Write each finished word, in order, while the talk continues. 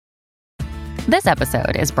This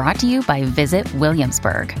episode is brought to you by Visit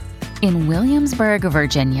Williamsburg. In Williamsburg,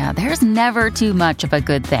 Virginia, there's never too much of a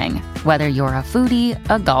good thing. Whether you're a foodie,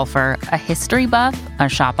 a golfer, a history buff, a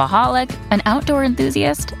shopaholic, an outdoor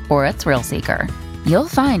enthusiast, or a thrill seeker, you'll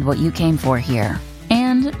find what you came for here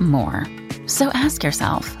and more. So ask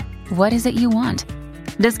yourself, what is it you want?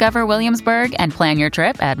 Discover Williamsburg and plan your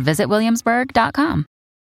trip at visitwilliamsburg.com.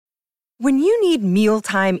 When you need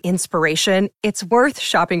mealtime inspiration, it's worth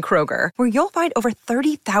shopping Kroger, where you'll find over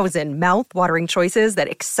 30,000 mouth-watering choices that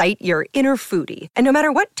excite your inner foodie. And no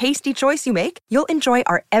matter what tasty choice you make, you'll enjoy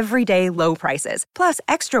our everyday low prices, plus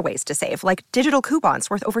extra ways to save, like digital coupons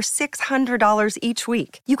worth over $600 each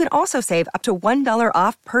week. You can also save up to $1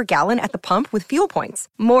 off per gallon at the pump with fuel points.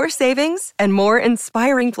 More savings and more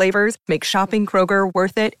inspiring flavors make shopping Kroger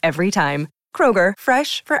worth it every time. Kroger,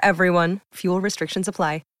 fresh for everyone. Fuel restrictions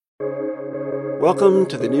apply. Welcome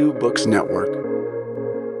to the New Books Network.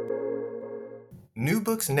 New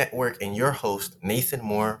Books Network and your host, Nathan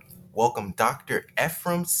Moore, welcome Dr.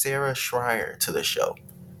 Ephraim Sarah Schreier to the show.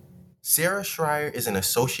 Sarah Schreier is an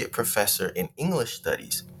associate professor in English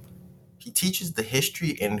studies. He teaches the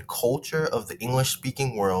history and culture of the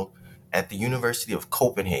English-speaking world at the University of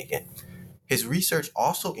Copenhagen. His research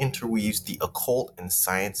also interweaves the occult and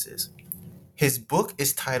sciences. His book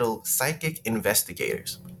is titled Psychic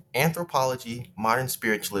Investigators: Anthropology, Modern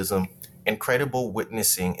Spiritualism, and Credible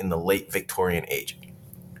Witnessing in the Late Victorian Age.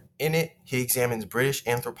 In it, he examines British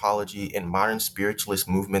anthropology and modern spiritualist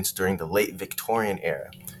movements during the late Victorian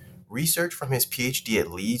era. Research from his PhD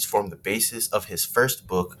at Leeds formed the basis of his first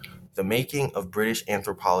book, The Making of British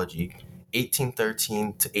Anthropology,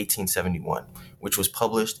 1813 to 1871, which was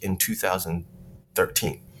published in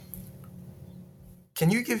 2013. Can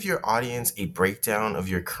you give your audience a breakdown of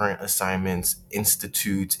your current assignments,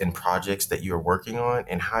 institutes, and projects that you're working on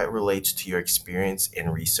and how it relates to your experience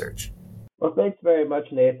and research? Well, thanks very much,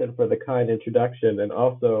 Nathan, for the kind introduction. And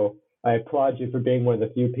also, I applaud you for being one of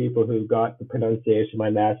the few people who got the pronunciation of my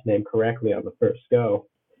last name correctly on the first go.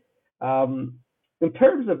 In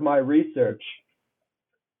terms of my research,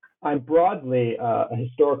 I'm broadly a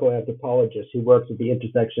historical anthropologist who works at the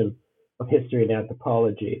intersection of history and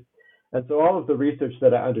anthropology. And so all of the research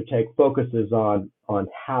that I undertake focuses on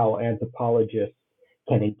how anthropologists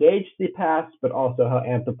can engage the past, but also how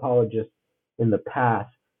anthropologists in the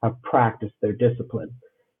past have practiced their discipline.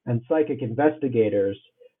 And Psychic Investigators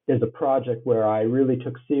is a project where I really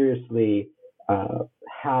took seriously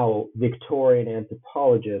how Victorian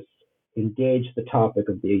anthropologists engaged the topic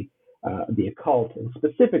of the occult, and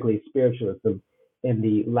specifically spiritualism, in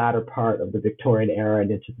the latter part of the Victorian era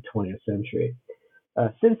and into the 20th century.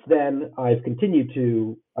 Since then, I've continued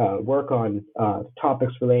to work on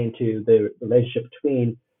topics relating to the relationship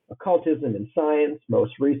between occultism and science.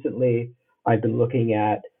 Most recently, I've been looking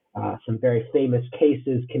at some very famous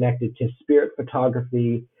cases connected to spirit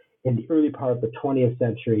photography in the early part of the 20th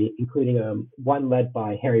century, including one led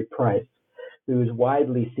by Harry Price, who is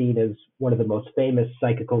widely seen as one of the most famous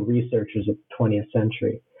psychical researchers of the 20th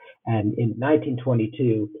century. And in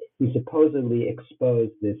 1922, he supposedly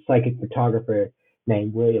exposed this psychic photographer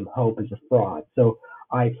named William Hope as a fraud. So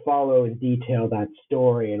I follow in detail that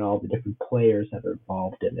story and all the different players that are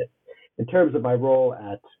involved in it. In terms of my role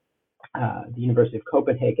at the University of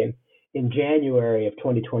Copenhagen, in January of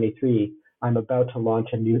 2023, I'm about to launch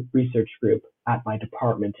a new research group at my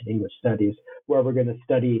department in English Studies, where we're going to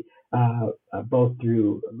study both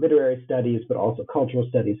through literary studies, but also cultural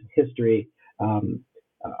studies and history,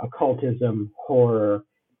 occultism, horror,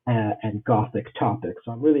 and Gothic topics.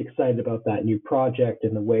 So I'm really excited about that new project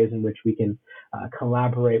and the ways in which we can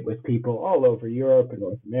collaborate with people all over Europe and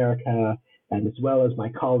North America, and as well as my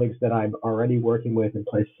colleagues that I'm already working with in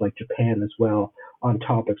places like Japan as well, on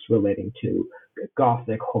topics relating to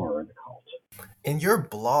Gothic, horror, and occult. In your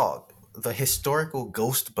blog, The Historical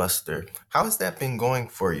Ghostbuster, how has that been going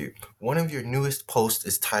for you? One of your newest posts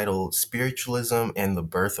is titled Spiritualism and the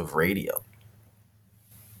Birth of Radio.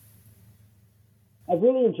 I've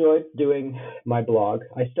really enjoyed doing my blog.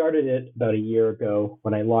 I started it about a year ago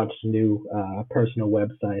when I launched a new personal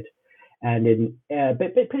website. And in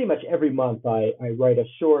pretty much every month, I write a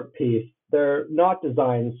short piece. They're not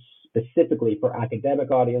designed specifically for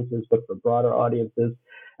academic audiences, but for broader audiences.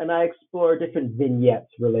 And I explore different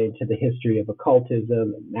vignettes related to the history of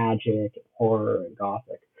occultism and magic and horror and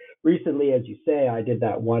Gothic. Recently, as you say, I did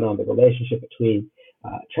that one on the relationship between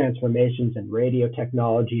transformations in radio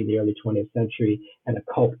technology in the early 20th century and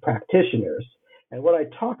occult practitioners. And what I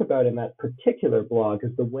talk about in that particular blog is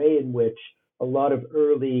the way in which a lot of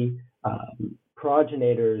early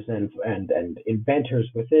progenitors and inventors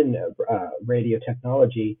within radio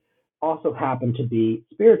technology also happen to be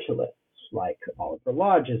spiritualists. like Oliver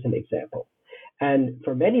Lodge as an example. And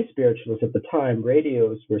for many spiritualists at the time,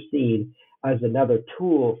 radios were seen as another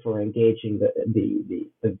tool for engaging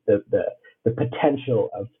the potential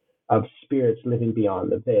of spirits living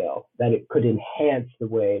beyond the veil, that it could enhance the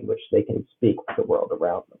way in which they can speak with the world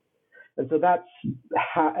around them. And so that's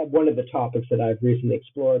one of the topics that I've recently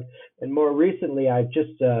explored. And more recently, I've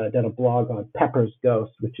just done a blog on Pepper's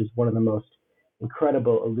Ghost, which is one of the most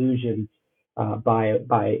incredible illusions by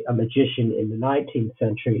a magician in the 19th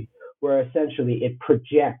century, where essentially it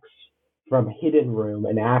projects from a hidden room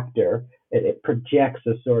an actor. It projects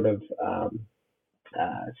a sort of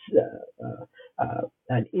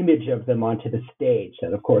an image of them onto the stage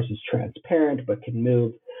that, of course, is transparent but can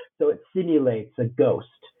move. So it simulates a ghost.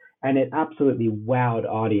 And it absolutely wowed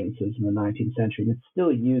audiences in the 19th century. And it's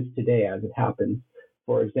still used today as it happens.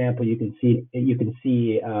 For example, you can see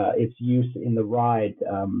its use in the ride,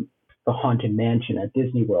 The Haunted Mansion at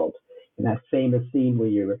Disney World. In that famous scene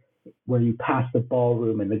where you pass the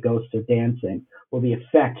ballroom and the ghosts are dancing. Well, the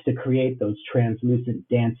effect to create those translucent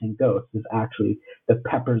dancing ghosts is actually the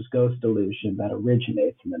Pepper's Ghost illusion that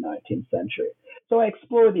originates in the 19th century. So I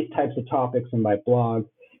explore these types of topics in my blog.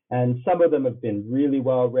 And some of them have been really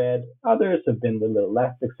well read. Others have been a little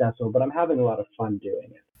less successful, but I'm having a lot of fun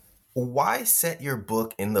doing it. Why set your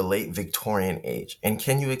book in the late Victorian age? And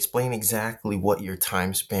can you explain exactly what your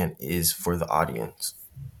time span is for the audience?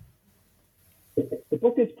 The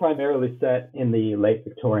book is primarily set in the late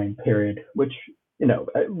Victorian period, which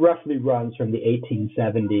roughly runs from the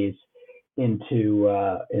 1870s into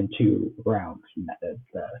around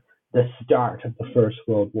the start of the First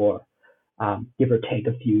World War. Give or take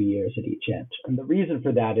a few years at each end. And the reason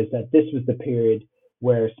for that is that this was the period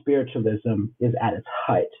where spiritualism is at its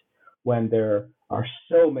height, when there are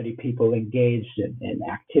so many people engaged in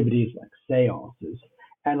activities like seances.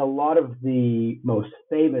 And a lot of the most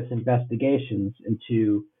famous investigations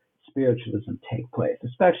into spiritualism take place,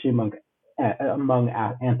 especially among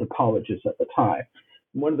anthropologists at the time.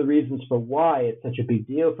 And one of the reasons for why it's such a big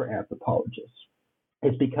deal for anthropologists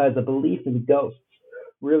is because a belief in ghosts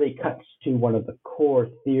really cuts to one of the core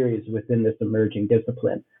theories within this emerging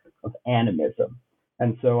discipline of animism.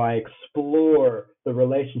 And so I explore the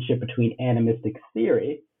relationship between animistic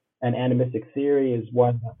theory, and animistic theory is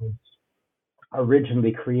one that was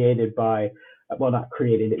originally created by,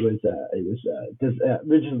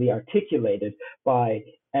 originally articulated by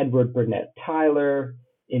Edward Burnett Tylor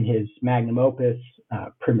in his magnum opus,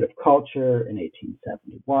 Primitive Culture, in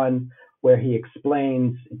 1871, where he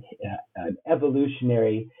explains an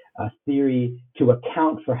evolutionary theory to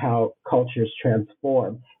account for how cultures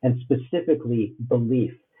transform, and specifically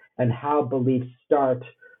belief, and how beliefs start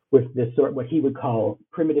with this what he would call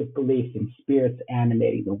primitive belief in spirits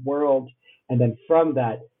animating the world. And then from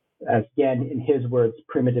that, as again, in his words,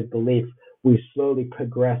 primitive belief, we slowly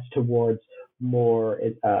progress towards more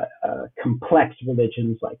complex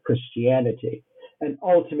religions like Christianity, and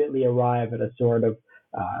ultimately arrive at a sort of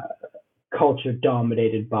culture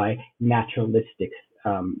dominated by naturalistic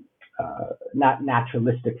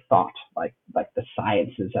thought, like the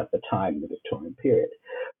sciences at the time in the Victorian period.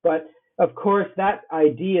 But of course, that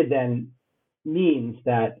idea then means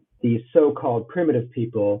that these so-called primitive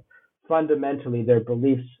people, fundamentally their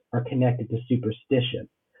beliefs are connected to superstition.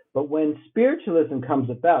 But when spiritualism comes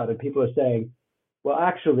about and people are saying, well,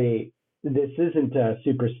 actually, this isn't a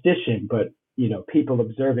superstition, but people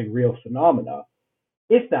observing real phenomena.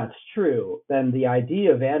 If that's true, then the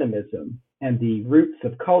idea of animism and the roots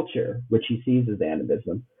of culture, which he sees as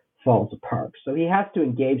animism, falls apart. So he has to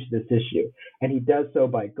engage this issue, and he does so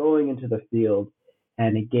by going into the field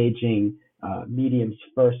and engaging mediums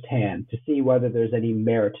firsthand to see whether there's any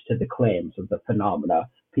merit to the claims of the phenomena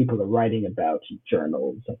people are writing about in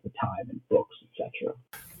journals at the time and books, etc.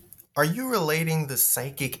 Are you relating the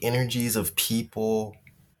psychic energies of people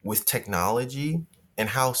with technology, and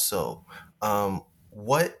how so?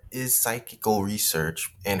 What is psychical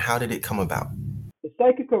research, and how did it come about? The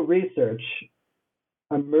psychical research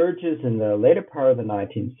emerges in the later part of the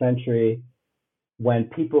 19th century when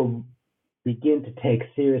people begin to take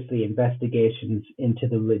seriously investigations into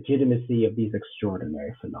the legitimacy of these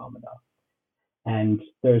extraordinary phenomena. And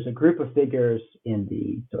there's a group of figures in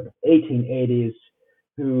the sort of 1880s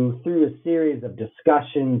who, through a series of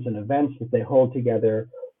discussions and events that they hold together,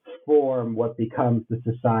 form what becomes the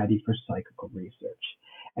Society for Psychical Research.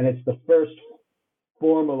 And it's the first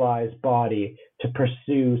formalized body to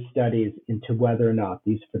pursue studies into whether or not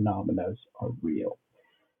these phenomena are real.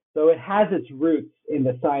 So it has its roots in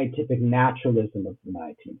the scientific naturalism of the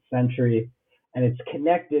 19th century, and it's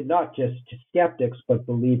connected not just to skeptics, but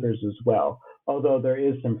believers as well. although there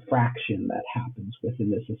is some fraction that happens within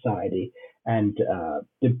the society, and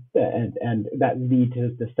that lead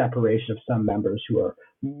to the separation of some members who are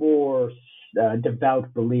more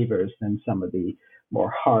devout believers than some of the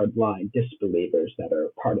more hardline disbelievers that are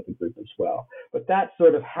part of the group as well. But that's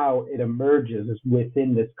sort of how it emerges, is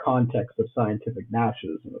within this context of scientific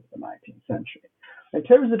nationalism of the 19th century. In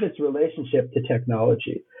terms of its relationship to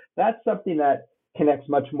technology, that's something that connects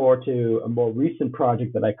much more to a more recent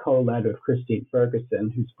project that I co-led with Christine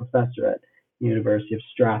Ferguson, who's a professor at the University of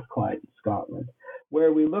Strathclyde in Scotland,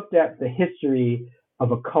 where we looked at the history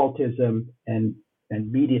of occultism and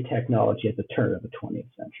media technology at the turn of the 20th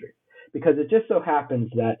century. Because it just so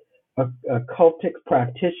happens that occultic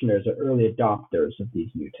practitioners are early adopters of these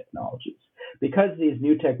new technologies. Because these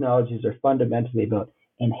new technologies are fundamentally about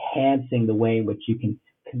enhancing the way in which you can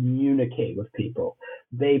communicate with people,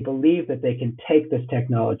 they believe that they can take this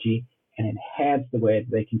technology and enhance the way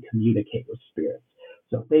that they can communicate with spirits.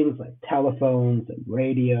 So things like telephones and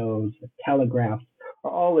radios and telegraphs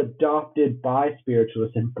are all adopted by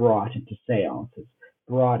spiritualists and brought into seances,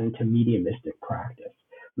 brought into mediumistic practice.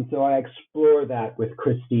 And so I explore that with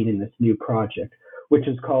Christine in this new project, which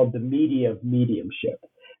is called The Media of Mediumship.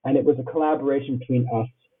 And it was a collaboration between us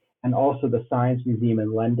and also the Science Museum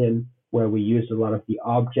in London, where we used a lot of the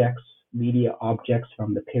objects, media objects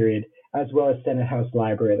from the period, as well as Senate House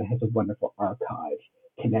Library that has a wonderful archive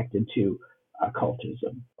connected to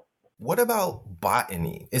occultism. What about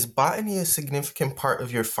botany? Is botany a significant part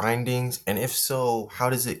of your findings? And if so, how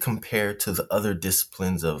does it compare to the other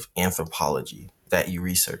disciplines of anthropology that you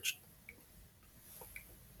researched?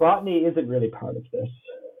 Botany isn't really part of this,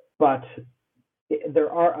 but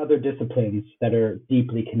there are other disciplines that are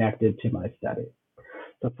deeply connected to my study.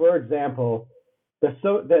 So, for example,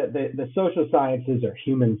 the social sciences or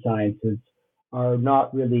human sciences are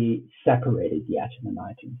not really separated yet in the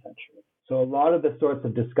 19th century. So a lot of the sorts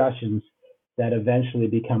of discussions that eventually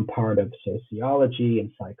become part of sociology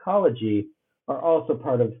and psychology are also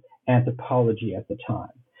part of anthropology at the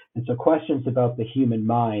time. And so questions about the human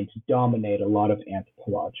mind dominate a lot of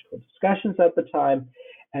anthropological discussions at the time,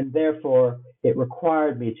 and therefore it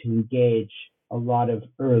required me to engage a lot of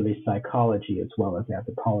early psychology as well as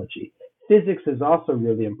anthropology. Physics is also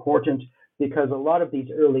really important because a lot of these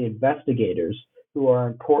early investigators who are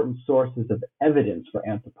important sources of evidence for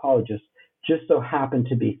anthropologists just so happen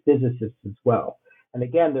to be physicists as well. And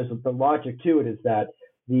again, there's the logic to it is that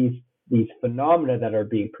these phenomena that are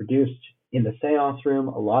being produced in the seance room,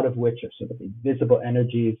 a lot of which are sort of invisible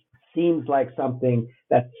energies, seems like something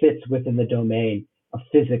that fits within the domain of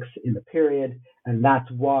physics in the period. And that's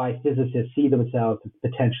why physicists see themselves as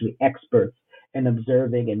potentially experts in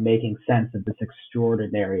observing and making sense of this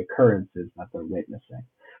extraordinary occurrences that they're witnessing.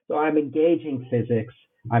 So I'm engaging physics,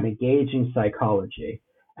 I'm engaging psychology,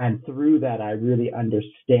 and through that, I really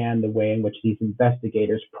understand the way in which these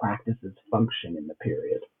investigators' practices function in the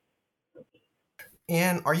period.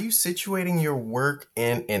 And are you situating your work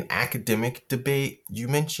in an academic debate? You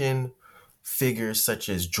mentioned figures such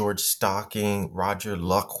as George Stocking, Roger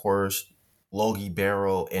Luckhurst, Logie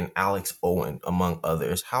Barrow, and Alex Owen, among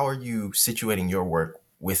others. How are you situating your work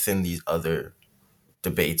within these other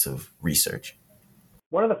debates of research?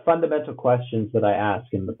 One of the fundamental questions that I ask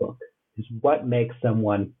in the book is what makes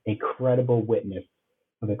someone a credible witness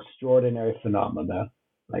of extraordinary phenomena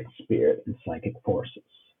like spirit and psychic forces?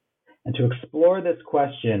 And to explore this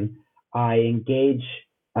question, I engage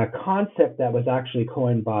a concept that was actually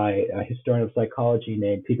coined by a historian of psychology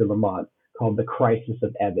named Peter Lamont called the crisis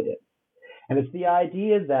of evidence. And it's the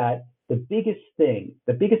idea that the biggest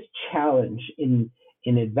challenge in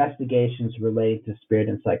investigations related to spirit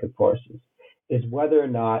and psychic forces is whether or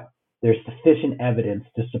not there's sufficient evidence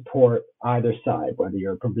to support either side, whether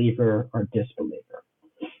you're a believer or disbeliever.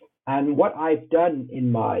 And what I've done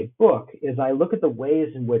in my book is I look at the ways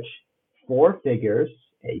in which four figures,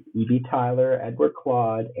 E.B. Tyler, Edward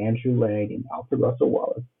Claude, Andrew Lang, and Alfred Russel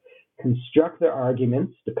Wallace, construct their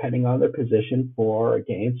arguments depending on their position for or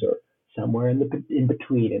against, or somewhere in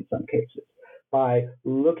between in some cases, by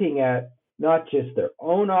looking at not just their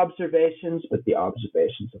own observations, but the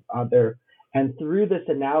observations of others. And through this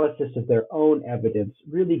analysis of their own evidence,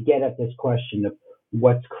 really get at this question of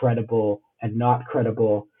what's credible and not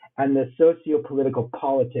credible, and the socio-political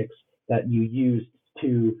politics that you use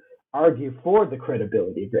to argue for the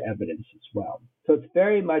credibility of your evidence as well. So it's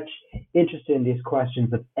very much interested in these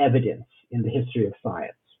questions of evidence in the history of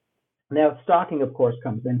science. Now, Stocking, of course,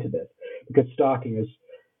 comes into this, because Stocking is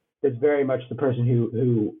very much the person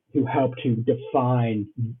who helped to define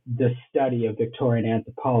the study of Victorian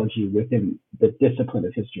anthropology within the discipline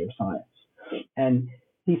of history of science. And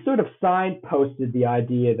he sort of signposted the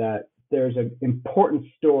idea that there's an important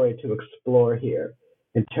story to explore here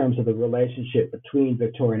in terms of the relationship between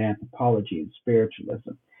Victorian anthropology and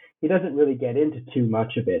spiritualism. He doesn't really get into too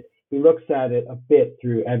much of it. He looks at it a bit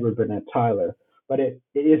through Edward Burnett Tylor, but it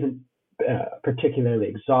isn't a particularly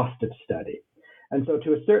exhaustive study. And so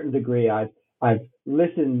to a certain degree, I've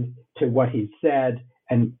listened to what he's said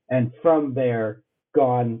and from there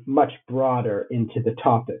gone much broader into the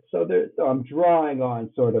topic. So I'm drawing on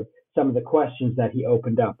sort of some of the questions that he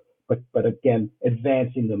opened up, but again,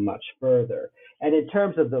 advancing them much further. And in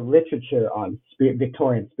terms of the literature on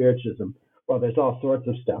Victorian spiritualism, well, there's all sorts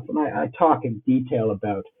of stuff. And I talk in detail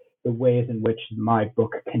about the ways in which my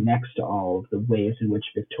book connects to all of the ways in which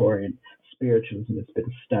Victorian spiritualism has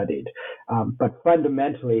been studied. But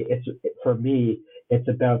fundamentally, for me, it's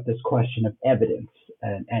about this question of evidence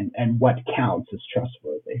and what counts as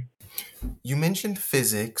trustworthy. You mentioned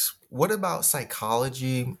physics. What about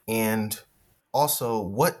psychology? And also,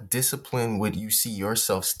 what discipline would you see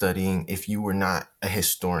yourself studying if you were not a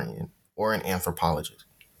historian or an anthropologist?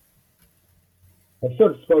 I've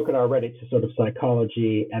sort of spoken already to sort of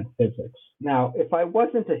psychology and physics. Now, if I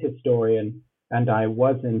wasn't a historian and I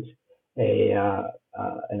wasn't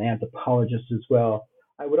an anthropologist as well,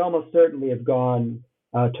 I would almost certainly have gone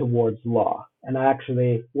towards law. And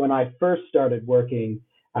actually, when I first started working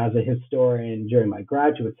as a historian during my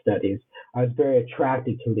graduate studies, I was very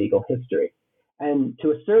attracted to legal history. And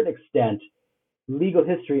to a certain extent, legal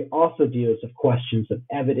history also deals with questions of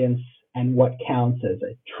evidence and what counts as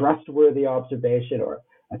a trustworthy observation or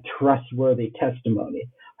a trustworthy testimony.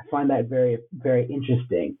 I find that very, very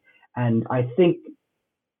interesting. And I think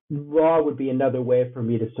law would be another way for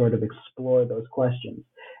me to sort of explore those questions.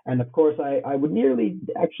 And of course, I would nearly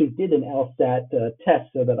actually did an LSAT test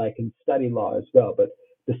so that I can study law as well, but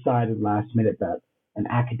decided last minute that an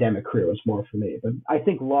academic career was more for me. But I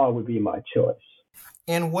think law would be my choice.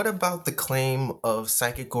 And what about the claim of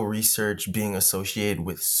psychical research being associated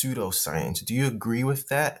with pseudoscience? Do you agree with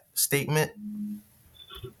that statement?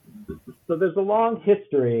 So there's a long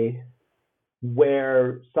history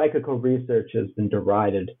where psychical research has been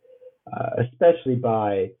derided, especially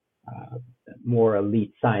by more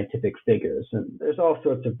elite scientific figures. And there's all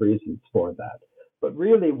sorts of reasons for that. But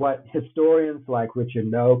really what historians like Richard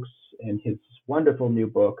Noakes in his wonderful new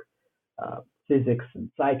book, Physics and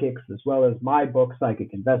Psychics, as well as my book,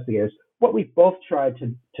 Psychic Investigators, what we both tried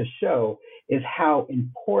to show is how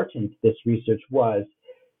important this research was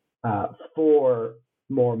for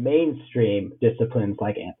more mainstream disciplines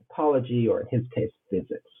like anthropology, or in his case,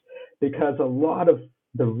 physics. Because a lot of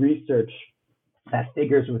the research that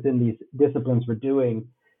figures within these disciplines were doing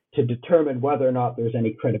to determine whether or not there's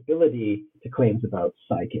any credibility to claims about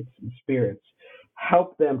psychics and spirits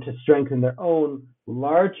help them to strengthen their own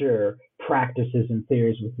larger practices and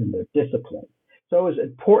theories within their discipline. So it was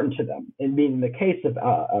important to them. And in the case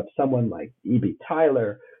of someone like E.B.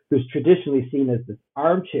 Tylor, who's traditionally seen as this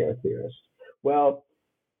armchair theorist, well,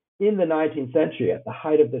 in the 19th century, at the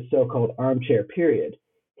height of the so-called armchair period,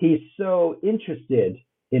 he's so interested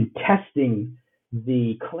in testing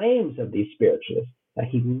the claims of these spiritualists that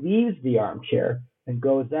he leaves the armchair and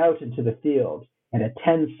goes out into the field and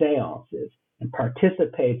attends seances and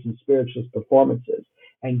participates in spiritualist performances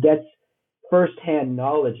and gets firsthand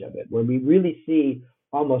knowledge of it, where we really see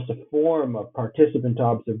almost a form of participant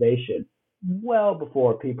observation well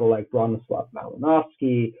before people like Bronislaw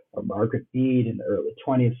Malinowski or Margaret Mead in the early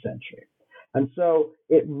 20th century. And so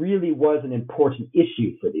it really was an important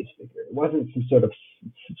issue for these figures. It wasn't some sort of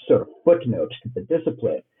footnote to the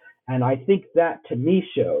discipline. And I think that to me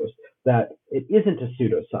shows that it isn't a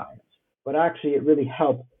pseudoscience, but actually it really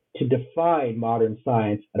helped to define modern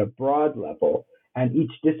science at a broad level, and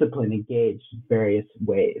each discipline engaged in various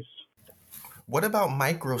ways. What about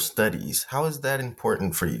micro-studies? How is that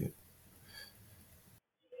important for you?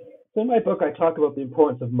 So in my book, I talk about the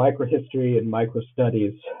importance of microhistory and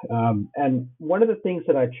micro-studies. And one of the things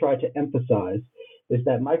that I try to emphasize is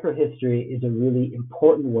that microhistory is a really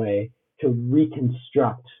important way to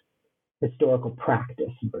reconstruct historical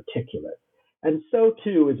practice in particular. And so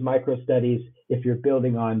too is micro-studies if you're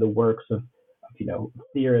building on the works of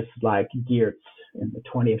theorists like Geertz in the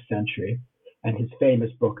 20th century and his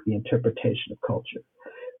famous book, The Interpretation of Culture.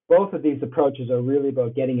 Both of these approaches are really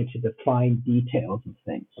about getting into the fine details of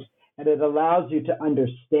things. And it allows you to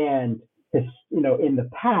understand this, in the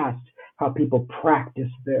past, how people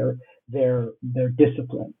practice their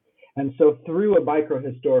discipline. And so through a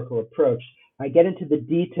microhistorical approach, I get into the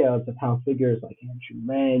details of how figures like Andrew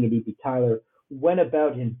Lang and E.B. Tylor went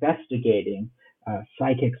about investigating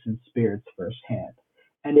psychics and spirits firsthand.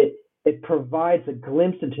 And it provides a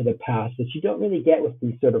glimpse into the past that you don't really get with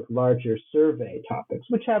these sort of larger survey topics,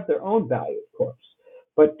 which have their own value, of course.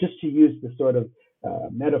 But just to use the sort of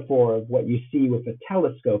metaphor of what you see with a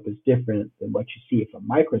telescope is different than what you see with a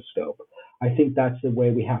microscope, I think that's the way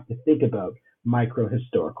we have to think about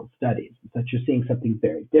microhistorical studies, is that you're seeing something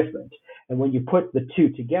very different. And when you put the two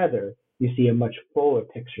together, you see a much fuller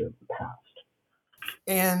picture of the past.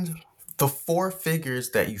 And the four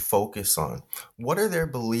figures that you focus on, what are their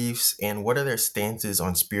beliefs and what are their stances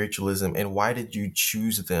on spiritualism, and why did you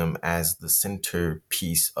choose them as the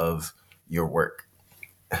centerpiece of your work?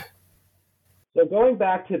 So going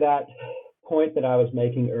back to that point that I was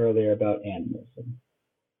making earlier about animism,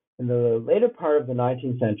 in the later part of the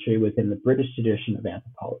 19th century within the British tradition of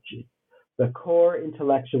anthropology, the core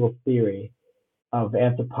intellectual theory of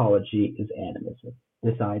anthropology is animism.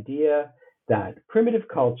 This idea that primitive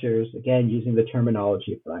cultures, again using the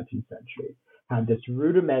terminology of the 19th century, have this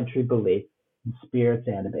rudimentary belief in spirits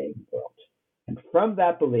animating the world. And from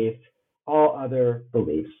that belief, all other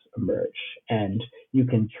beliefs emerge. And you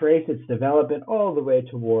can trace its development all the way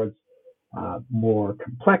towards more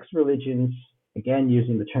complex religions, again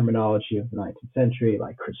using the terminology of the 19th century,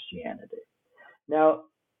 like Christianity. Now,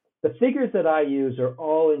 the figures that I use are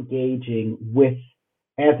all engaging with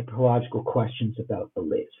anthropological questions about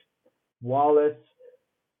belief. Wallace,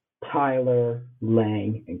 Tyler,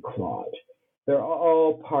 Lang, and Claude. They're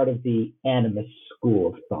all part of the animist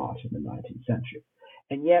school of thought in the 19th century.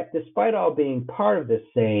 And yet, despite all being part of this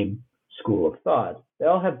same school of thought, they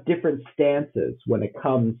all have different stances when it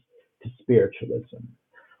comes to spiritualism.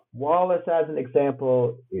 Wallace, as an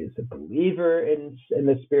example, is a believer in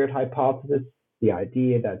the spirit hypothesis, the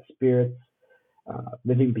idea that spirits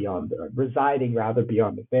residing beyond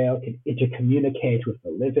the veil can intercommunicate with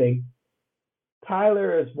the living.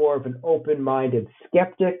 Tyler is more of an open-minded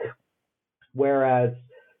skeptic, whereas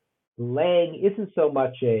Lang isn't so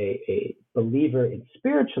much a believer in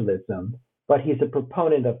spiritualism, but he's a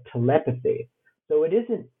proponent of telepathy. So it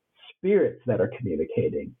isn't spirits that are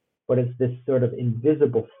communicating, but it's this sort of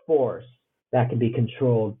invisible force that can be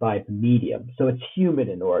controlled by the medium. So it's human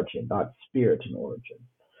in origin, not spirit in origin.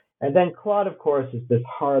 And then Claude, of course, is this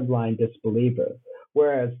hardline disbeliever,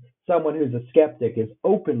 whereas someone who's a skeptic is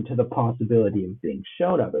open to the possibility of being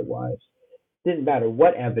shown otherwise. It didn't matter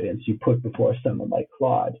what evidence you put before someone like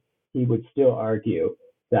Claude, he would still argue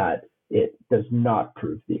that it does not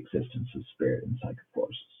prove the existence of spirit and psychic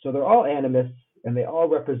forces. So they're all animists, and they all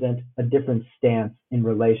represent a different stance in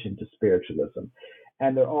relation to spiritualism.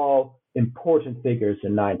 And they're all important figures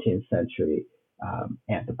in 19th century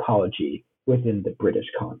anthropology within the British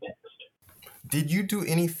context. Did you do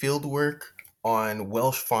any field work on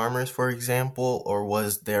Welsh farmers, for example, or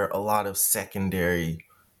was there a lot of secondary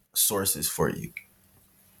sources for you?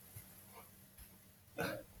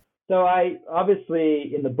 So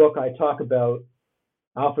obviously in the book I talk about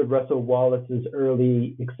Alfred Russel Wallace's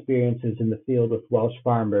early experiences in the field with Welsh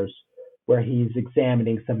farmers, where he's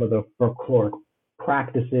examining some of the folkloric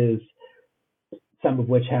practices, some of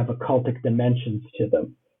which have occultic dimensions to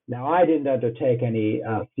them. Now, I didn't undertake any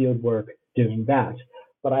field work doing that,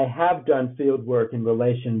 but I have done field work in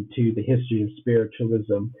relation to the history of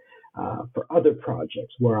spiritualism for other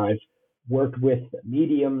projects where I've worked with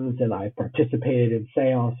mediums and I've participated in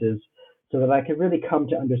seances so that I can really come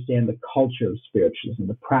to understand the culture of spiritualism,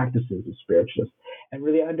 the practices of spiritualists, and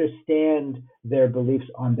really understand their beliefs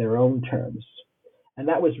on their own terms. And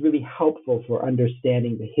that was really helpful for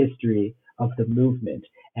understanding the history of the movement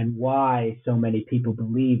and why so many people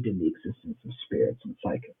believed in the existence of spirits and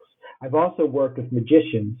psychics. I've also worked with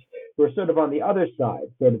magicians who are sort of on the other side,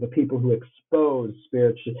 sort of the people who expose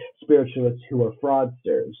spiritualists who are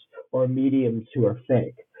fraudsters or mediums who are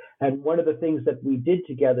fake. And one of the things that we did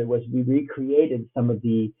together was we recreated some of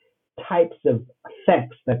the types of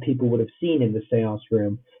effects that people would have seen in the seance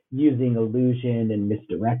room using illusion and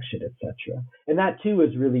misdirection, etc. And that too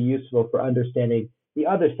is really useful for understanding the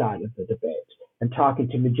other side of the debate and talking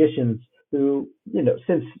to magicians who,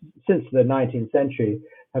 since the 19th century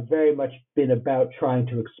have very much been about trying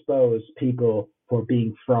to expose people for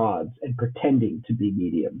being frauds and pretending to be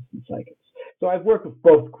mediums and psychics. So I've worked with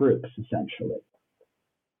both groups essentially.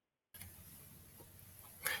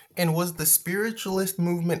 And was the spiritualist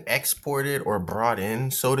movement exported or brought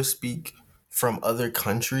in, so to speak, from other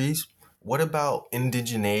countries? What about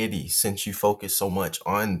indigeneity, since you focus so much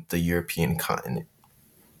on the European continent?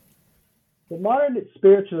 The modern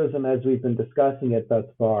spiritualism, as we've been discussing it thus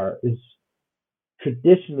far, is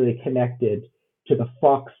traditionally connected to the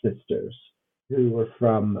Fox sisters, who were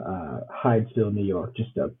from Hydesville, New York,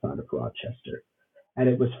 just outside of Rochester. And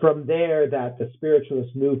it was from there that the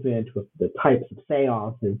spiritualist movement, with the types of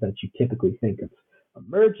seances that you typically think of,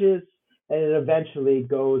 emerges, and it eventually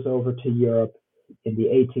goes over to Europe in the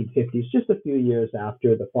 1850s, just a few years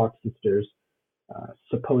after the Fox sisters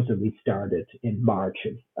supposedly started in March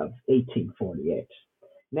of 1848.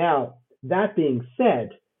 Now, that being said,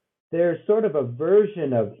 there's sort of a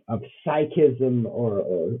version of psychism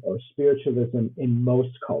or spiritualism in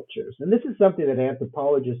most cultures. And this is something that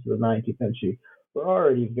anthropologists of the 19th century were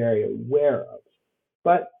already very aware of.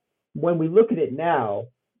 But when we look at it now,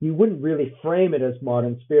 you wouldn't really frame it as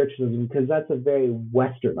modern spiritualism because that's a very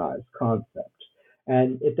westernized concept.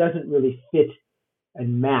 And it doesn't really fit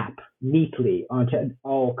and map neatly onto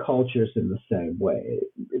all cultures in the same way.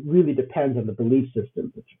 It really depends on the belief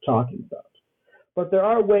systems that you're talking about. But there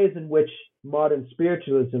are ways in which modern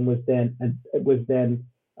spiritualism was then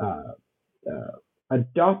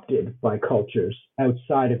adopted by cultures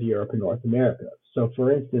outside of Europe and North America. So,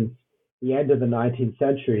 for instance, the end of the 19th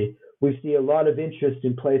century, we see a lot of interest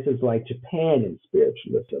in places like Japan in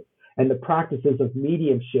spiritualism, and the practices of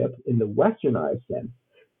mediumship in the westernized sense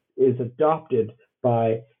is adopted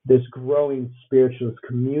by this growing spiritualist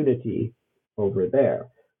community over there.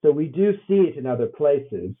 So we do see it in other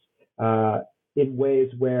places in ways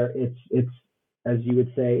where it's, as you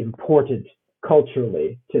would say, imported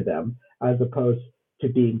culturally to them, as opposed to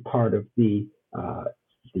being part of the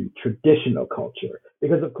traditional culture.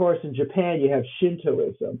 Because, of course, in Japan, you have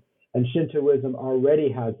Shintoism, and Shintoism already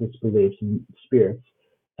has its beliefs in spirits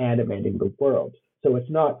animating the world. So it's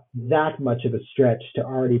not that much of a stretch to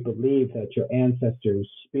already believe that your ancestors'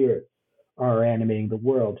 spirits are animating the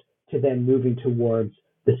world, to then moving towards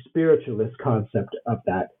the spiritualist concept of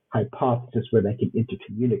that hypothesis where they can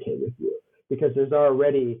intercommunicate with you. Because there's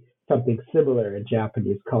already something similar in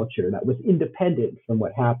Japanese culture that was independent from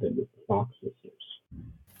what happened with the Fox sisters.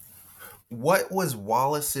 What was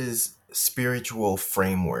Wallace's spiritual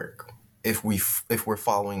framework, if we're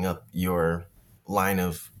following up your line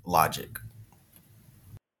of logic?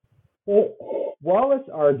 Well, Wallace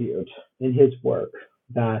argued in his work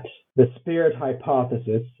that the spirit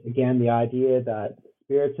hypothesis, again, the idea that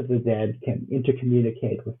spirits of the dead can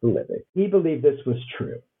intercommunicate with the living, he believed this was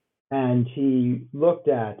true. And he looked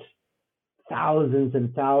at thousands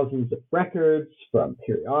and thousands of records from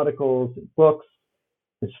periodicals and books,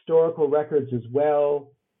 historical records as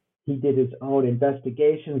well. He did his own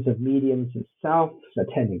investigations of mediums himself,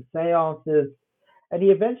 attending seances, and he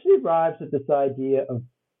eventually arrives at this idea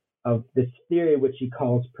of this theory which he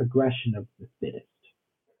calls progression of the fittest,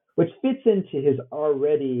 which fits into his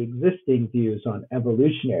already existing views on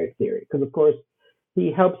evolutionary theory, because of course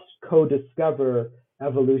he helps co-discover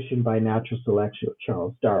evolution by natural selection with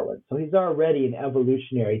Charles Darwin. So he's already an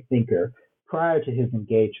evolutionary thinker prior to his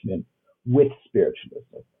engagement with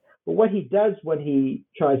spiritualism. But what he does when he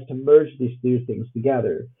tries to merge these two things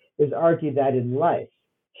together is argue that in life,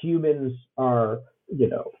 humans are,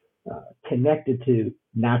 connected to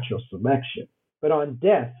natural selection. But on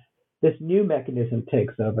death, this new mechanism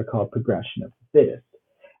takes over called progression of the fittest.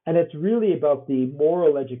 And it's really about the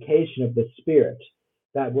moral education of the spirit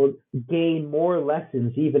that will gain more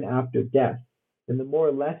lessons even after death. And the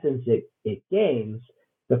more lessons it gains,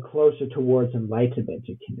 the closer towards enlightenment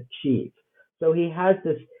it can achieve. So he has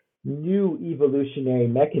this new evolutionary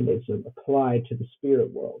mechanism applied to the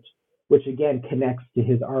spirit world, which again connects to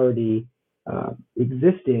his already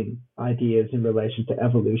existing ideas in relation to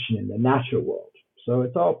evolution in the natural world. So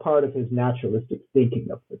it's all part of his naturalistic thinking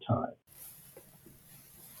of the time.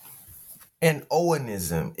 And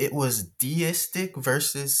Owenism, it was deistic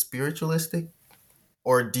versus spiritualistic?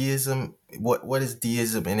 Or deism, what is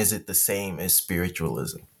deism, and is it the same as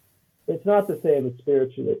spiritualism? It's not the same as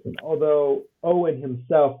spiritualism, although Owen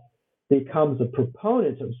himself becomes a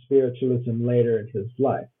proponent of spiritualism later in his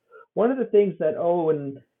life. One of the things that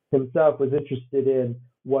Owen himself was interested in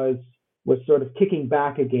was sort of kicking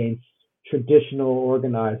back against traditional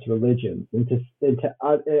organized religions and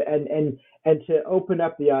to open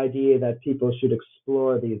up the idea that people should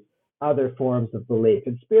explore these other forms of belief.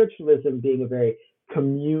 And spiritualism, being a very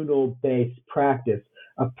communal-based practice,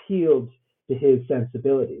 appealed to his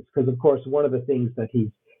sensibilities, because of course one of the things that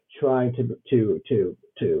he's trying to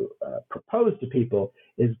propose to people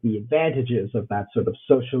is the advantages of that sort of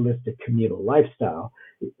socialistic communal lifestyle,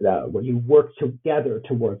 where you work together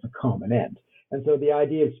towards a common end. And so the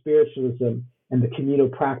idea of spiritualism and the communal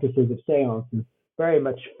practices of seances very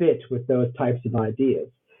much fit with those types of ideas.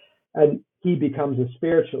 And he becomes a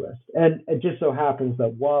spiritualist. And it just so happens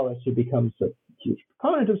that Wallace, who becomes a huge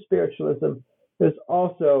proponent of spiritualism, is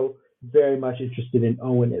also very much interested in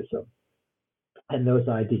Owenism. and those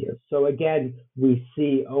ideas. So again, we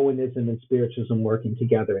see Owenism and spiritualism working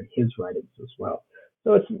together in his writings as well.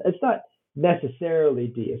 So it's not necessarily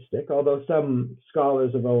deistic, although some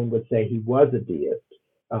scholars of Owen would say he was a deist.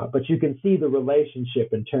 But you can see the relationship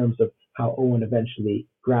in terms of how Owen eventually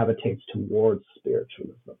gravitates towards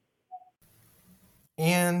spiritualism.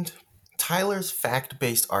 And Tyler's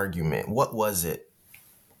fact-based argument, what was it?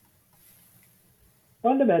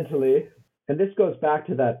 Fundamentally, and this goes back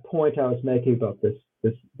to that point I was making about the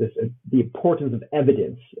importance of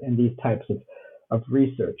evidence in these types of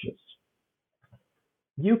researches.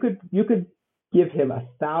 You could give him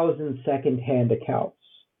 1,000 second-hand accounts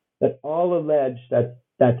that all allege that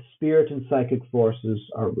spirit and psychic forces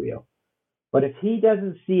are real. But if he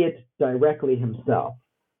doesn't see it directly himself,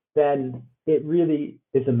 then it really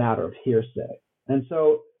is a matter of hearsay. And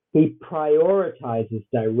so he prioritizes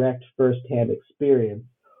direct first-hand experience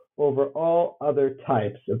over all other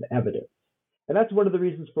types of evidence. And that's one of the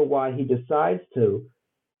reasons for why he decides to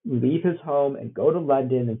leave his home and go to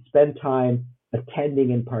London and spend time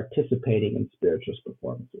attending and participating in spiritualist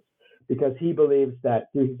performances, because he believes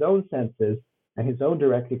that through his own senses and his own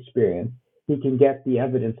direct experience, he can get the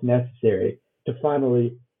evidence necessary to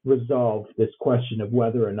finally resolve this question of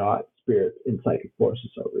whether or not spirit and psychic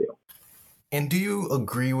forces are real. And do you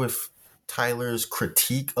agree with Tyler's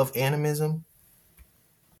critique of animism?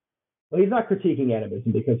 Well, he's not critiquing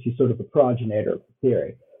animism because he's sort of the progenitor of the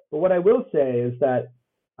theory. But what I will say is that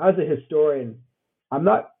as a historian, I'm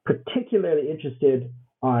not particularly interested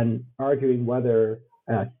on arguing whether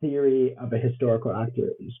a theory of a historical actor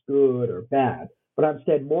is good or bad, but I'm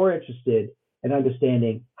instead more interested in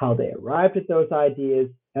understanding how they arrived at those ideas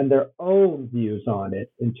and their own views on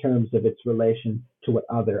it in terms of its relation to what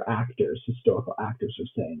other actors, historical actors, are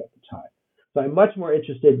saying at the time. So I'm much more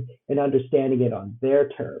interested in understanding it on their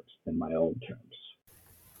terms than my own terms.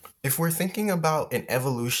 If we're thinking about an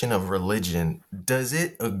evolution of religion, does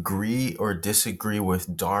it agree or disagree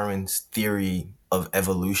with Darwin's theory of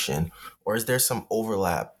evolution? Or is there some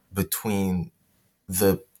overlap between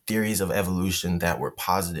the theories of evolution that were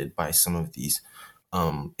posited by some of these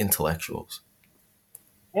intellectuals?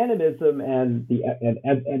 Animism and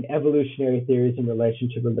evolutionary theories in relation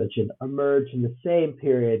to religion emerged in the same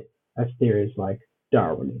period as theories like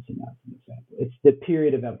Darwinism, as an example. It's the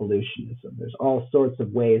period of evolutionism. There's all sorts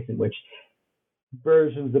of ways in which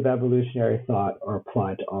versions of evolutionary thought are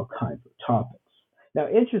applied to all kinds of topics. Now,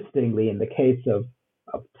 interestingly, in the case of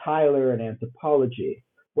Tyler and anthropology,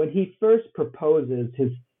 when he first proposes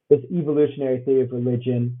his evolutionary theory of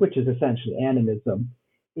religion, which is essentially animism,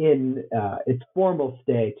 in its formal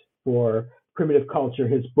state for Primitive Culture,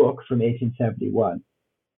 his book from 1871,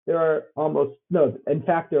 there are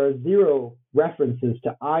zero references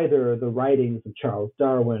to either the writings of Charles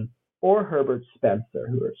Darwin or Herbert Spencer,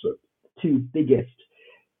 who are sort of the two biggest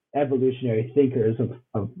evolutionary thinkers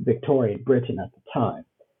of Victorian Britain at the time.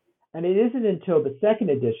 And it isn't until the second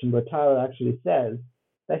edition where Tyler actually says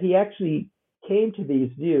that he actually came to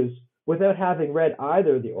these views without having read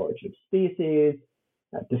either The Origin of Species,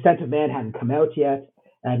 Descent of Man hadn't come out yet,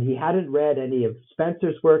 and he hadn't read any of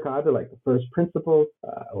Spencer's work either, like The First Principles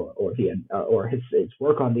or his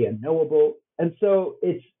work on the unknowable. And so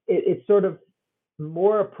it's sort of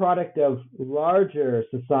more a product of larger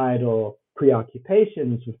societal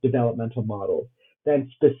preoccupations with developmental models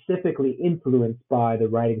than specifically influenced by the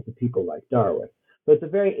writings of people like Darwin. So it's a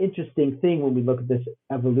very interesting thing when we look at this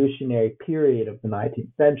evolutionary period of the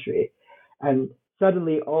 19th century, and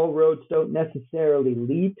suddenly all roads don't necessarily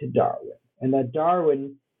lead to Darwin. And that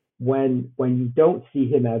Darwin, when you don't see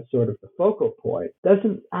him as sort of the focal point,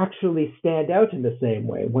 doesn't actually stand out in the same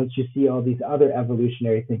way once you see all these other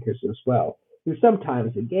evolutionary thinkers as well, who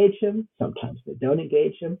sometimes engage him, sometimes they don't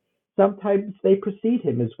engage him, sometimes they precede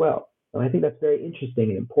him as well. And I think that's very interesting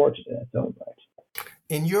and important in its own right.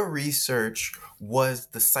 In your research, was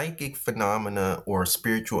the psychic phenomena or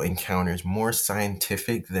spiritual encounters more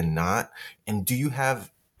scientific than not? And do you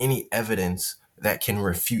have any evidence that can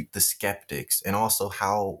refute the skeptics? And also,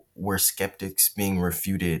 how were skeptics being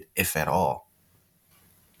refuted, if at all?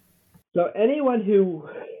 So anyone who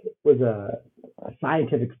was a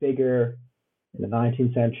scientific figure in the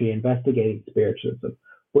 19th century investigating spiritualism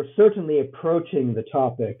were certainly approaching the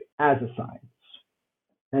topic as a science.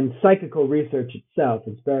 And psychical research itself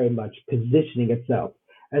is very much positioning itself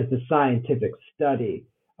as the scientific study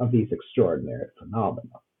of these extraordinary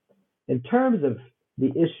phenomena. In terms of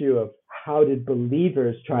the issue of how did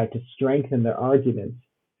believers try to strengthen their arguments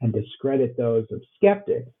and discredit those of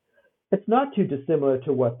skeptics, it's not too dissimilar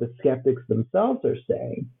to what the skeptics themselves are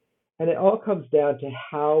saying, and it all comes down to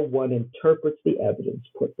how one interprets the evidence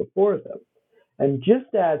put before them. And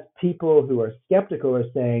just as people who are skeptical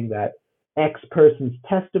are saying that X person's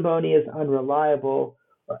testimony is unreliable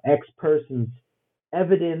or X person's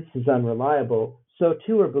evidence is unreliable, so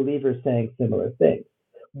too are believers saying similar things.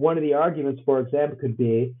 One of the arguments, for example, could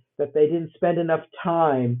be that they didn't spend enough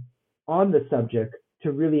time on the subject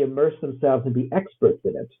to really immerse themselves and be experts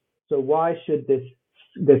in it. So why should this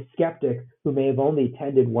skeptic who may have only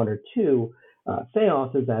attended one or two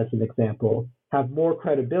seances, as an example, have more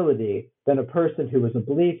credibility than a person who was a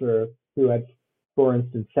believer who had, for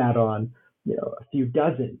instance, sat on a few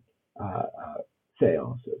dozen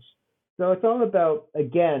seances? So it's all about,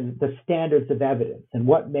 again, the standards of evidence and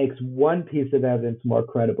what makes one piece of evidence more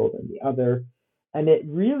credible than the other. And it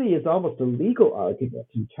really is almost a legal argument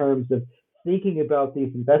in terms of thinking about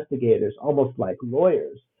these investigators almost like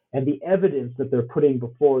lawyers and the evidence that they're putting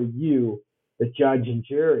before you, the judge and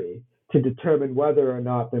jury, to determine whether or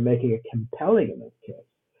not they're making a compelling enough case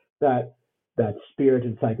that spirit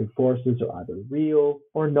and psychic forces are either real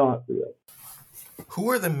or not real.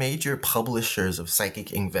 Who are the major publishers of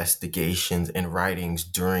psychic investigations and writings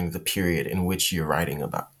during the period in which you're writing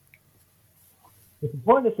about? It's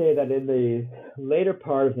important to say that in the later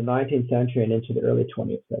part of the 19th century and into the early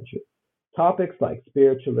 20th century, topics like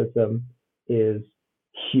spiritualism is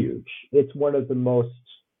huge. It's one of the most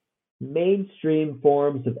mainstream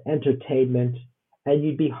forms of entertainment, and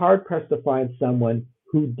you'd be hard-pressed to find someone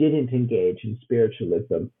who didn't engage in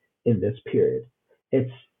spiritualism in this period.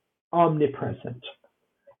 It's omnipresent.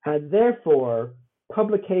 And therefore,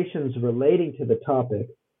 publications relating to the topic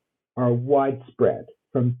are widespread,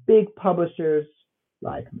 from big publishers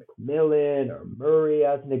like Macmillan or Murray,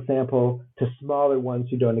 as an example, to smaller ones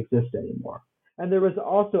who don't exist anymore. And there was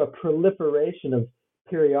also a proliferation of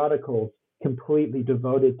periodicals completely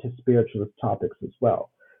devoted to spiritualist topics as well.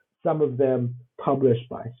 Some of them published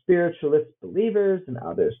by spiritualist believers and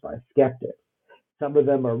others by skeptics. Some of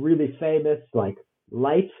them are really famous, like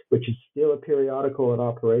Light, which is still a periodical in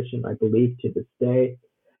operation, I believe, to this day.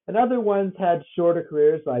 And other ones had shorter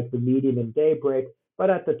careers, like The Medium and Daybreak, but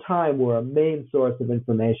at the time were a main source of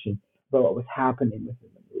information about what was happening within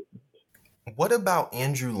the movement. What about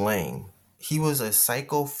Andrew Lang? He was a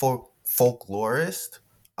psycho-folklorist.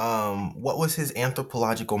 What was his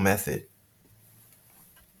anthropological method?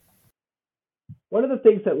 One of the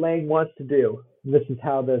things that Lang wants to do, and this is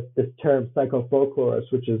how this term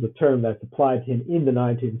psychofolklorist, which is a term that's applied to him in the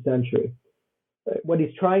 19th century, what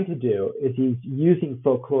he's trying to do is he's using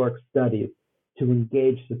folkloric studies to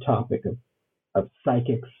engage the topic of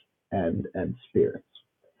psychics and spirits.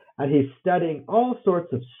 And he's studying all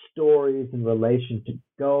sorts of stories in relation to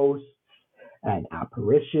ghosts and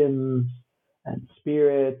apparitions and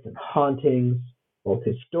spirits and hauntings, both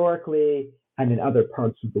historically and in other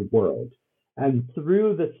parts of the world. And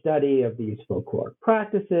through the study of these folkloric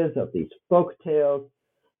practices, of these folk tales,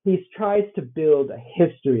 he tries to build a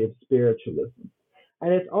history of spiritualism.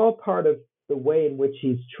 And it's all part of the way in which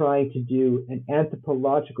he's trying to do an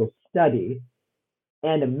anthropological study,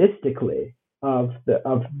 animistically, of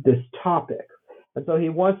this topic. And so he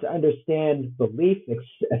wants to understand belief,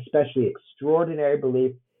 especially extraordinary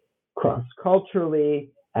belief,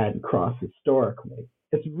 cross-culturally and cross-historically.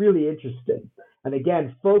 It's really interesting. And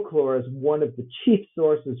again, folklore is one of the chief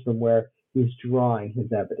sources from where he's drawing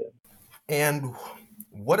his evidence. And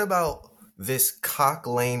what about this Cock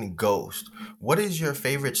Lane ghost? What is your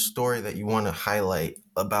favorite story that you want to highlight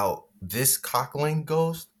about this Cock Lane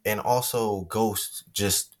ghost and also ghosts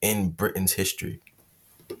just in Britain's history?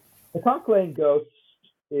 The Cock Lane ghost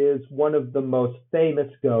is one of the most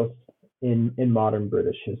famous ghosts in modern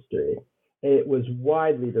British history. It was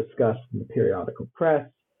widely discussed in the periodical press,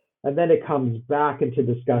 and then it comes back into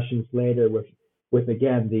discussions later with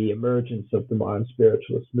again, the emergence of the modern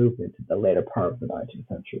spiritualist movement in the later part of the 19th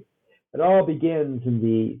century. It all begins in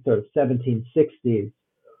the sort of 1760s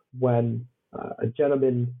when a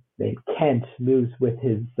gentleman named Kent moves with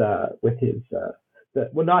his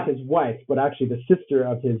not his wife, but actually the sister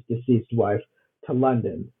of his deceased wife, to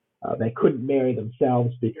London. They couldn't marry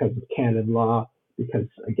themselves because of canon law, because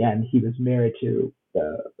again, he was married to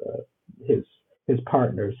his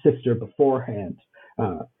partner's sister beforehand.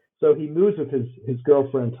 So he moves with his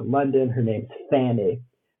girlfriend to London. Her name's Fanny.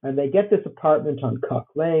 And they get this apartment on Cock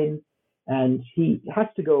Lane, and he has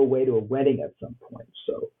to go away to a wedding at some point.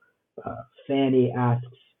 So Fanny asks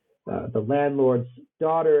the landlord's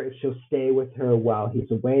daughter if she'll stay with her while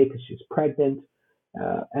he's away because she's pregnant.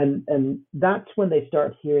 And that's when they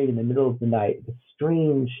start hearing in the middle of the night the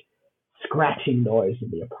strange scratching noise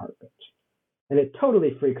in the apartment. And it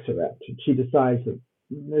totally freaks her out. And she decides that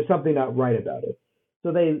there's something not right about it.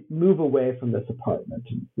 So they move away from this apartment.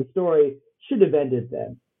 And the story should have ended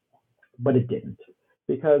then. but it didn't,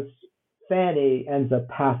 because Fanny ends up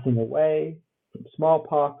passing away from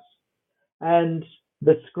smallpox, and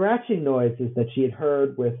the scratching noises that she had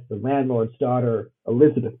heard with the landlord's daughter,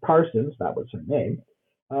 Elizabeth Parsons, that was her name,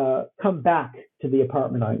 come back to the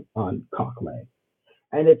apartment on Cock Lane.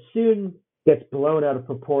 And it soon gets blown out of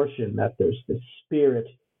proportion that there's this spirit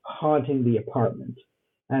haunting the apartment.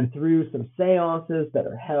 And through some seances that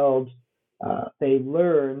are held,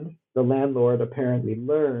 the landlord apparently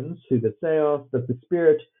learns through the seance that the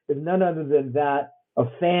spirit is none other than that of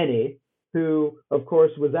Fanny, who, of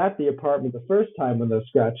course, was at the apartment the first time when those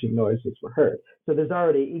scratching noises were heard. So there's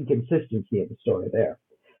already inconsistency in the story there.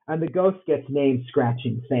 And the ghost gets named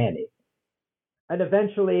Scratching Fanny. And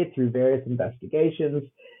eventually, through various investigations,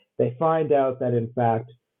 they find out that, in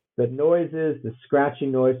fact, the noises, the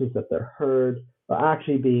scratching noises that they're heard, are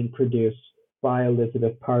actually being produced by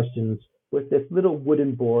Elizabeth Parsons with this little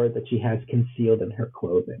wooden board that she has concealed in her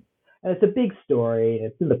clothing. And it's a big story.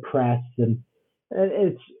 It's in the press, and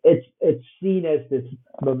it's seen as this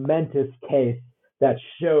momentous case that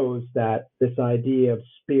shows that this idea of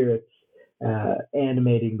spirits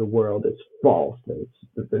animating the world is false. That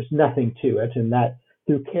there's nothing to it, and that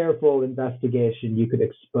through careful investigation you could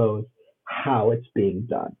expose how it's being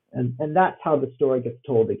done. And that's how the story gets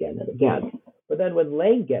told again and again. But then when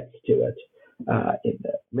Lane gets to it in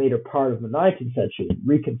the later part of the 19th century,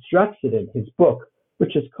 reconstructs it in his book,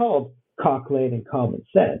 which is called Cock Lane and Common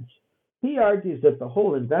Sense, he argues that the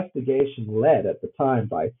whole investigation led at the time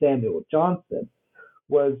by Samuel Johnson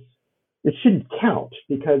it shouldn't count,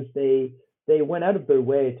 because they went out of their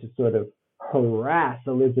way to sort of harass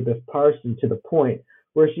Elizabeth Parsons to the point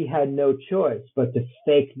where she had no choice but to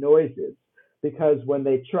fake noises. Because when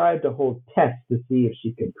they tried to hold tests to see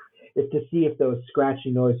if those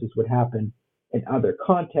scratching noises would happen in other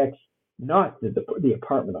contexts, not the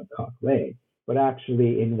apartment on Cock Lane, but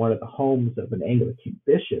actually in one of the homes of an Anglican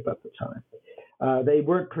bishop at the time, they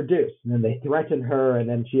weren't produced. And then they threaten her, and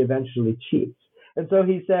then she eventually cheats. And so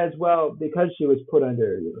he says, well, because she was put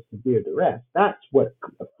under severe duress, that's what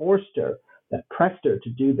forced her, that pressed her to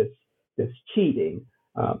do this cheating.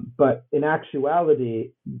 But in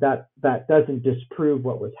actuality, that doesn't disprove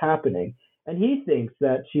what was happening. And he thinks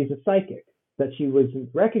that she's a psychic, that she wasn't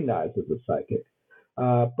recognized as a psychic.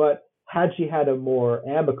 But had she had a more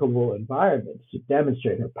amicable environment to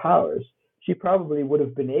demonstrate her powers, she probably would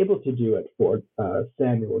have been able to do it for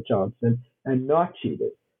Samuel Johnson and not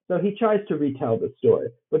cheated. So he tries to retell the story.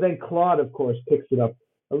 But then Claude, of course, picks it up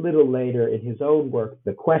a little later in his own work,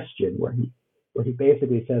 The Question, where he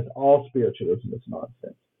basically says all spiritualism is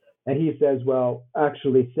nonsense. And he says, well,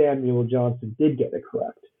 actually, Samuel Johnson did get it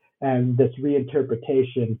correct. And this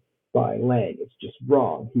reinterpretation by Lang is just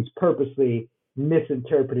wrong. He's purposely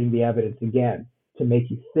misinterpreting the evidence again to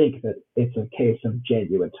make you think that it's a case of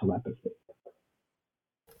genuine telepathy.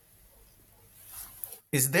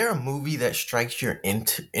 Is there a movie that strikes your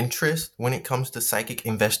interest when it comes to psychic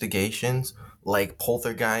investigations, like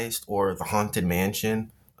Poltergeist or The Haunted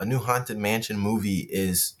Mansion? A new Haunted Mansion movie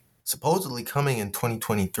is supposedly coming in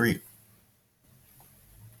 2023.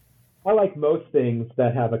 I like most things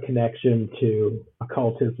that have a connection to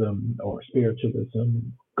occultism or spiritualism,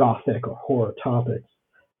 gothic or horror topics.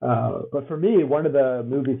 But for me, one of the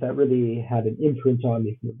movies that really had an imprint on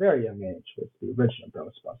me from a very young age was the original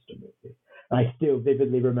Ghostbuster movie. I still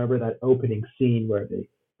vividly remember that opening scene where they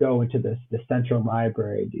go into the Central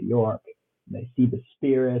Library in New York, and they see the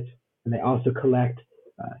spirit, and they also collect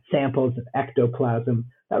samples of ectoplasm.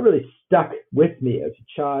 That really stuck with me as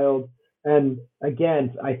a child. And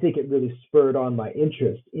again, I think it really spurred on my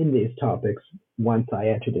interest in these topics once I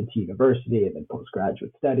entered into university and then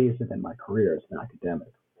postgraduate studies and then my career as an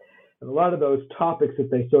academic. And a lot of those topics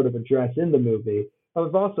that they sort of address in the movie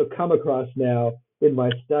I've also come across now in my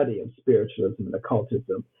study of spiritualism and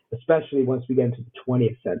occultism, especially once we get into the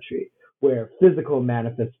 20th century, where physical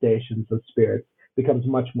manifestations of spirits becomes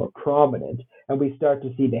much more prominent, and we start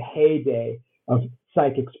to see the heyday of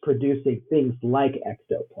psychics producing things like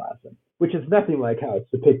ectoplasm, which is nothing like how it's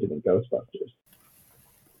depicted in Ghostbusters.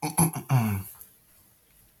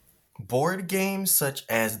 Board games such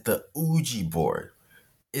as the Ouija board,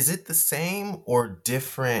 is it the same or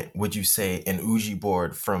different, would you say, an Ouija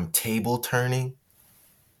board from table turning?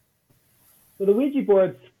 So the Ouija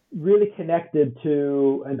board's really connected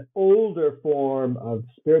to an older form of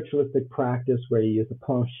spiritualistic practice where you use a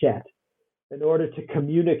planchette in order to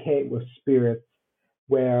communicate with spirits,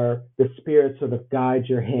 where the spirits sort of guide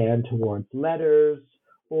your hand towards letters,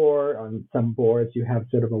 or on some boards you have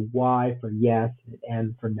sort of a Y for yes and an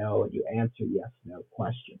N for no, and you answer yes, no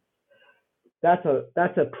questions. that's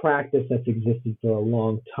a practice that's existed for a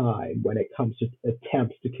long time when it comes to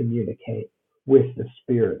attempts to communicate with the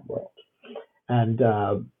spirit world. And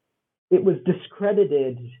it was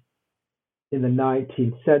discredited in the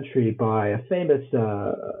 19th century by a famous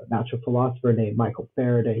natural philosopher named Michael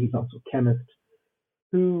Faraday. He's also a chemist,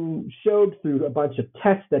 who showed through a bunch of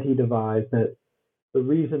tests that he devised that the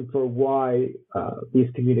reason for why these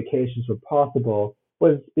communications were possible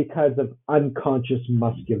was because of unconscious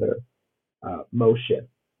muscular motion.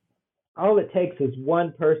 All it takes is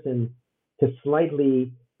one person to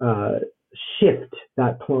slightly shift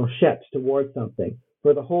that planchette towards something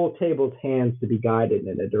for the whole table's hands to be guided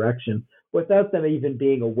in a direction without them even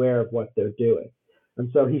being aware of what they're doing. And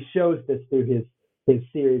so he shows this through his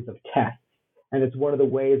series of tests. And it's one of the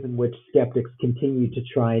ways in which skeptics continue to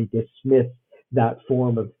try and dismiss that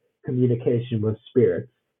form of communication with spirits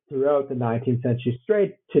throughout the 19th century,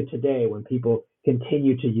 straight to today when people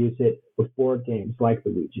continue to use it with board games like the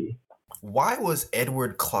Ouija. Why was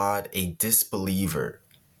Edward Clodd a disbeliever?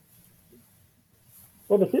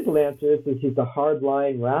 Well, the simple answer is he's a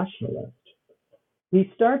hard-lying rationalist. He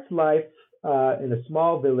starts life in a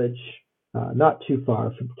small village not too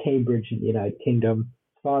far from Cambridge in the United Kingdom.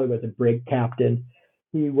 His father was a brig captain.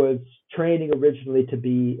 He was training originally to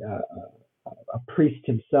be a priest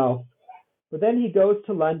himself, but then he goes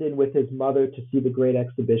to London with his mother to see the Great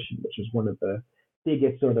Exhibition, which is one of the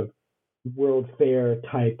biggest sort of World Fair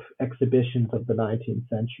type exhibitions of the 19th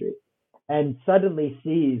century, and suddenly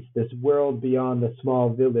sees this world beyond the small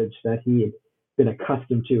village that he had been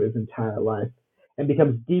accustomed to his entire life, and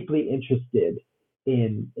becomes deeply interested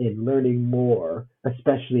in learning more,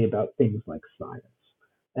 especially about things like science.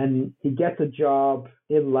 And he gets a job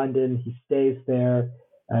in London. He stays there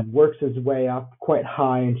and works his way up quite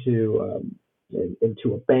high into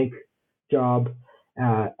a bank job,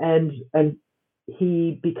 and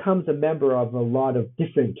he becomes a member of a lot of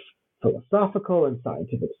different philosophical and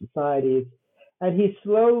scientific societies, and he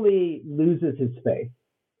slowly loses his faith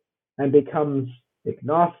and becomes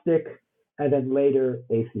agnostic and then later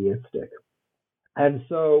atheistic. And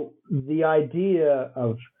so the idea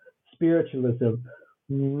of spiritualism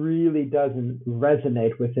really doesn't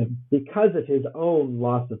resonate with him because of his own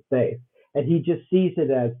loss of faith. And he just sees it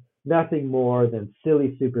as nothing more than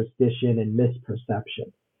silly superstition and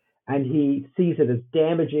misperception. And he sees it as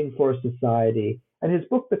damaging for society. And his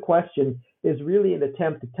book, The Question, is really an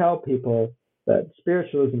attempt to tell people that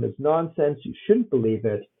spiritualism is nonsense, you shouldn't believe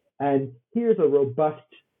it, and here's a robust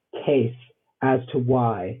case as to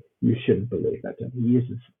why you shouldn't believe it. And he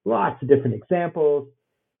uses lots of different examples.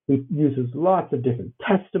 He uses lots of different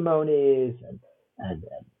testimonies and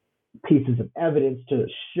pieces of evidence to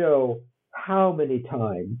show how many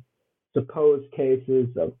times supposed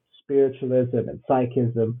cases of spiritualism and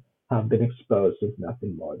psychism have been exposed as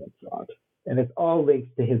nothing more than fraud. And it's all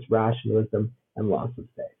linked to his rationalism and loss of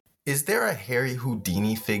faith. Is there a Harry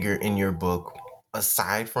Houdini figure in your book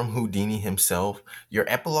aside from Houdini himself? Your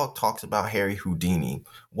epilogue talks about Harry Houdini.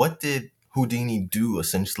 What did Houdini do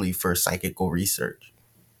essentially for psychical research?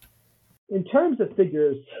 In terms of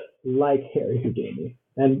figures like Harry Houdini,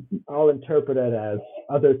 and I'll interpret it as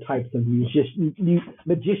other types of magicians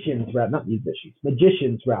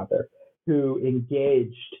rather, who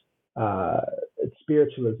engaged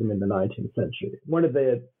spiritualism in the 19th century. One of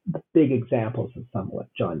the big examples is someone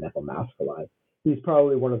like John Neville Maskelyne. He's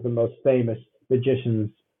probably one of the most famous magicians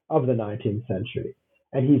of the 19th century,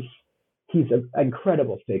 and he's an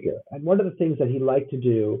incredible figure. And one of the things that he liked to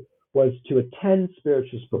do was to attend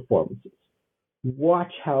spiritualist performances,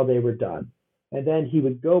 watch how they were done, and then he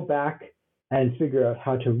would go back and figure out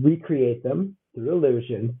how to recreate them through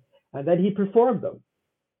illusion, and then he performed them.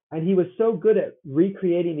 And he was so good at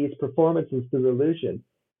recreating these performances through illusion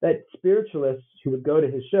that spiritualists who would go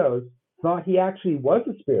to his shows thought he actually was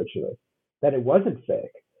a spiritualist, that it wasn't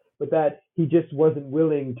fake, but that he just wasn't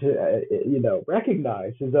willing to,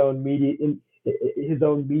 recognize his own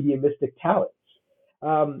mediumistic talents.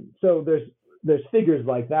 So there's figures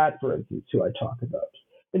like that, for instance, who I talk about.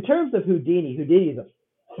 In terms of Houdini is a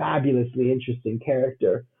fabulously interesting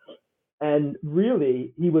character. And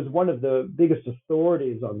really, he was one of the biggest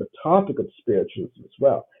authorities on the topic of spiritualism as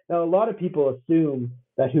well. Now, a lot of people assume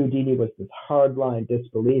that Houdini was this hardline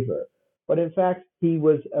disbeliever, but in fact, he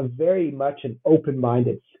was a very much an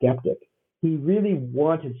open-minded skeptic. He really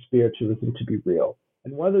wanted spiritualism to be real.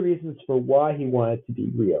 And one of the reasons for why he wanted it to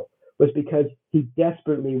be real was because he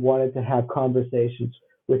desperately wanted to have conversations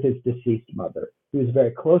with his deceased mother. He was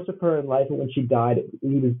very close to her in life, and when she died,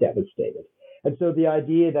 he was devastated. And so the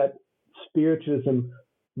idea that spiritualism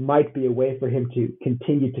might be a way for him to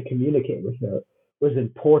continue to communicate with her was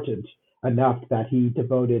important enough that he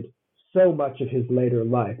devoted so much of his later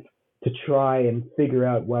life to try and figure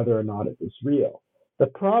out whether or not it was real. The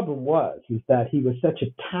problem is that he was such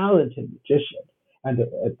a talented magician and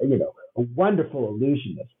a wonderful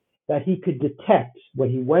illusionist that he could detect when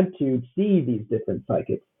he went to see these different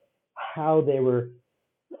psychics how they were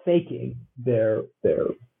faking their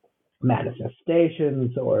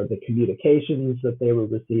manifestations or the communications that they were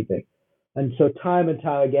receiving. And so time and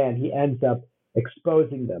time again, he ends up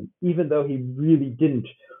exposing them, even though he really didn't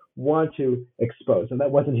want to expose. And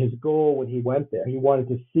that wasn't his goal when he went there. He wanted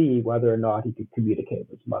to see whether or not he could communicate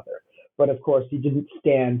with his mother. But of course, he didn't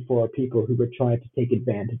stand for people who were trying to take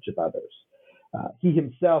advantage of others. He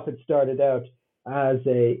himself had started out as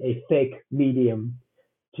a fake medium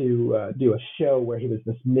to do a show where he was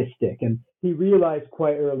this mystic. And he realized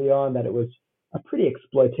quite early on that it was a pretty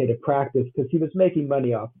exploitative practice because he was making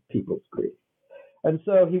money off of people's grief. And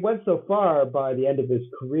so he went so far by the end of his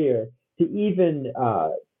career to even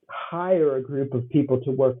hire a group of people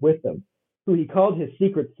to work with him, who he called his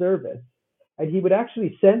secret service. And he would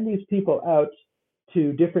actually send these people out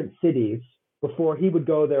to different cities before he would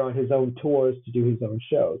go there on his own tours to do his own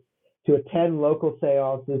shows, to attend local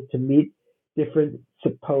seances, to meet different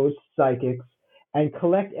supposed psychics, and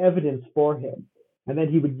collect evidence for him. And then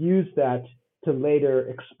he would use that to later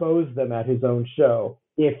expose them at his own show,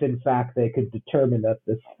 if in fact they could determine that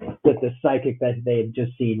the psychic that they had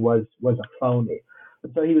just seen was a phony.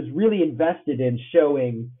 And so he was really invested in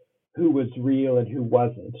showing who was real and who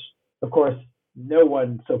wasn't. Of course, no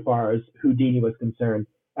one, so far as Houdini was concerned,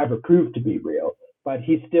 ever proved to be real, but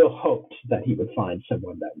he still hoped that he would find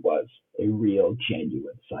someone that was a real,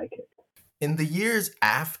 genuine psychic. In the years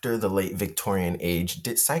after the late Victorian age,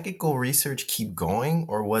 did psychical research keep going,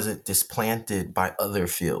 or was it displanted by other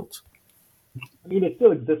fields? I mean, it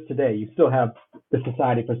still exists today. You still have the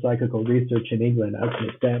Society for Psychical Research in England, as an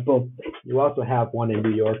example. You also have one in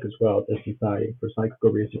New York as well. The Society for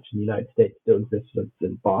Psychical Research in the United States still exists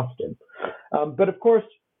in Boston. But of course,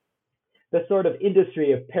 the sort of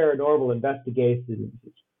industry of paranormal investigations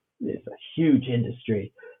is a huge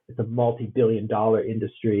industry. It's a multi-billion-dollar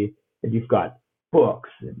industry. And you've got books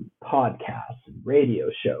and podcasts and radio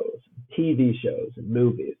shows, and TV shows and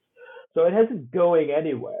movies. So it isn't going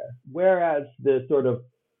anywhere. Whereas the sort of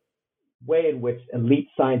way in which elite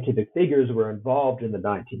scientific figures were involved in the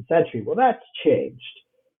 19th century, well, that's changed.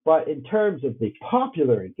 But in terms of the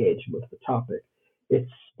popular engagement with the topic, it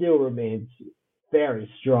still remains very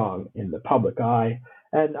strong in the public eye.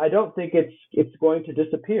 And I don't think it's going to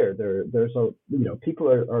disappear. People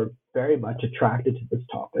are very much attracted to this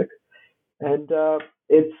topic. And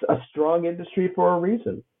it's a strong industry for a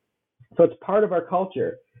reason. So it's part of our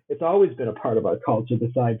culture. It's always been a part of our culture,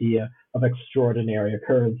 this idea of extraordinary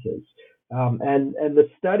occurrences. And the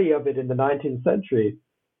study of it in the 19th century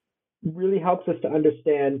really helps us to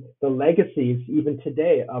understand the legacies, even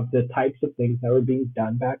today, of the types of things that were being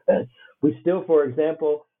done back then. We still, for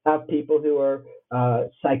example, have people who are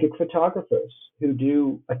psychic photographers who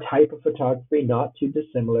do a type of photography not too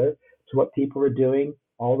dissimilar to what people were doing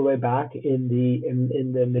all the way back in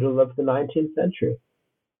the middle of the 19th century.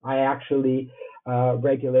 I actually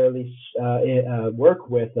regularly work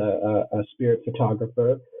with a spirit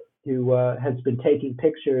photographer who has been taking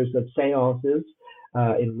pictures of seances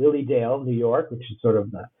in Lilydale, New York, which is sort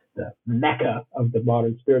of the mecca of the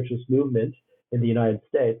modern spiritualist movement in the United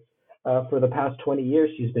States. For the past 20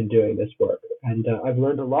 years, she's been doing this work. And I've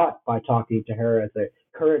learned a lot by talking to her as a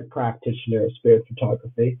current practitioner of spirit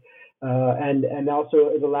photography. And also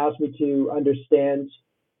it allows me to understand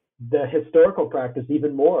the historical practice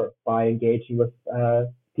even more by engaging with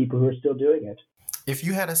people who are still doing it. If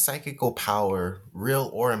you had a psychical power,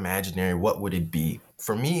 real or imaginary, what would it be?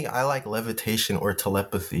 For me, I like levitation or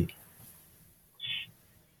telepathy.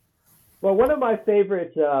 Well, one of my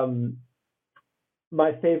favorite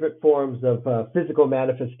forms of physical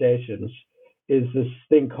manifestations is this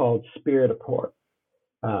thing called spirit apport.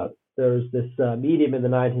 There's this medium in the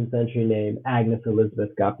 19th century named Agnes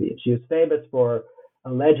Elizabeth Guppy. She was famous for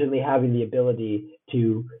allegedly having the ability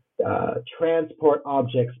to transport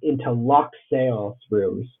objects into locked seance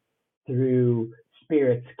rooms through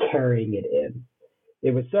spirits carrying it in.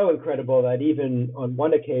 It was so incredible that even on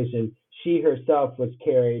one occasion, she herself was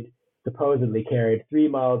supposedly carried 3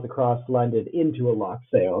 miles across London into a locked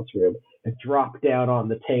seance room and dropped down on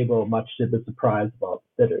the table, much to the surprise of all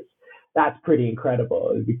the sitters. That's pretty incredible.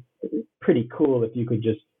 It would be pretty cool if you could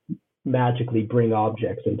just magically bring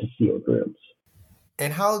objects into sealed rooms.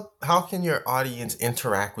 And how can your audience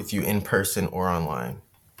interact with you in person or online?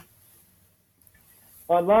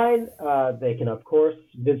 Online, they can, of course,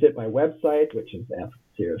 visit my website, which is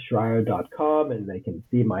fsaraschreier.com, and they can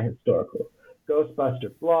see my historical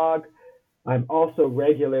Ghostbusters blog. I'm also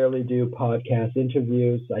regularly do podcast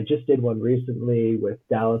interviews. I just did one recently with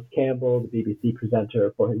Dallas Campbell, the BBC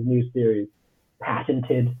presenter, for his new series,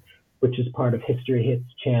 Patented, which is part of History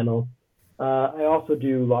Hits channel. I also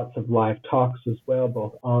do lots of live talks as well,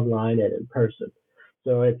 both online and in person.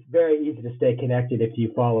 So it's very easy to stay connected if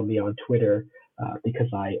you follow me on Twitter,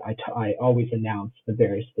 because I always announce the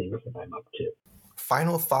various things that I'm up to.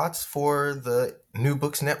 Final thoughts for the New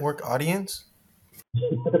Books Network audience?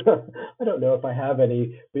 I don't know if I have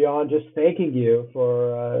any beyond just thanking you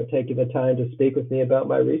for taking the time to speak with me about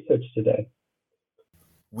my research today.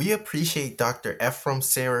 We appreciate Dr. Ephraim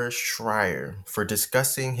Sarah Schreier for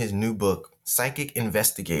discussing his new book, Psychic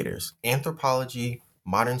Investigators, Anthropology,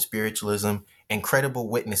 Modern Spiritualism, and Credible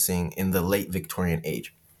Witnessing in the Late Victorian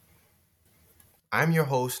Age. I'm your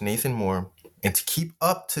host, Nathan Moore, and to keep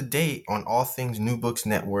up to date on all things New Books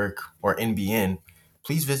Network or NBN,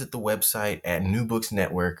 please visit the website at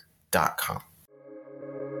newbooksnetwork.com.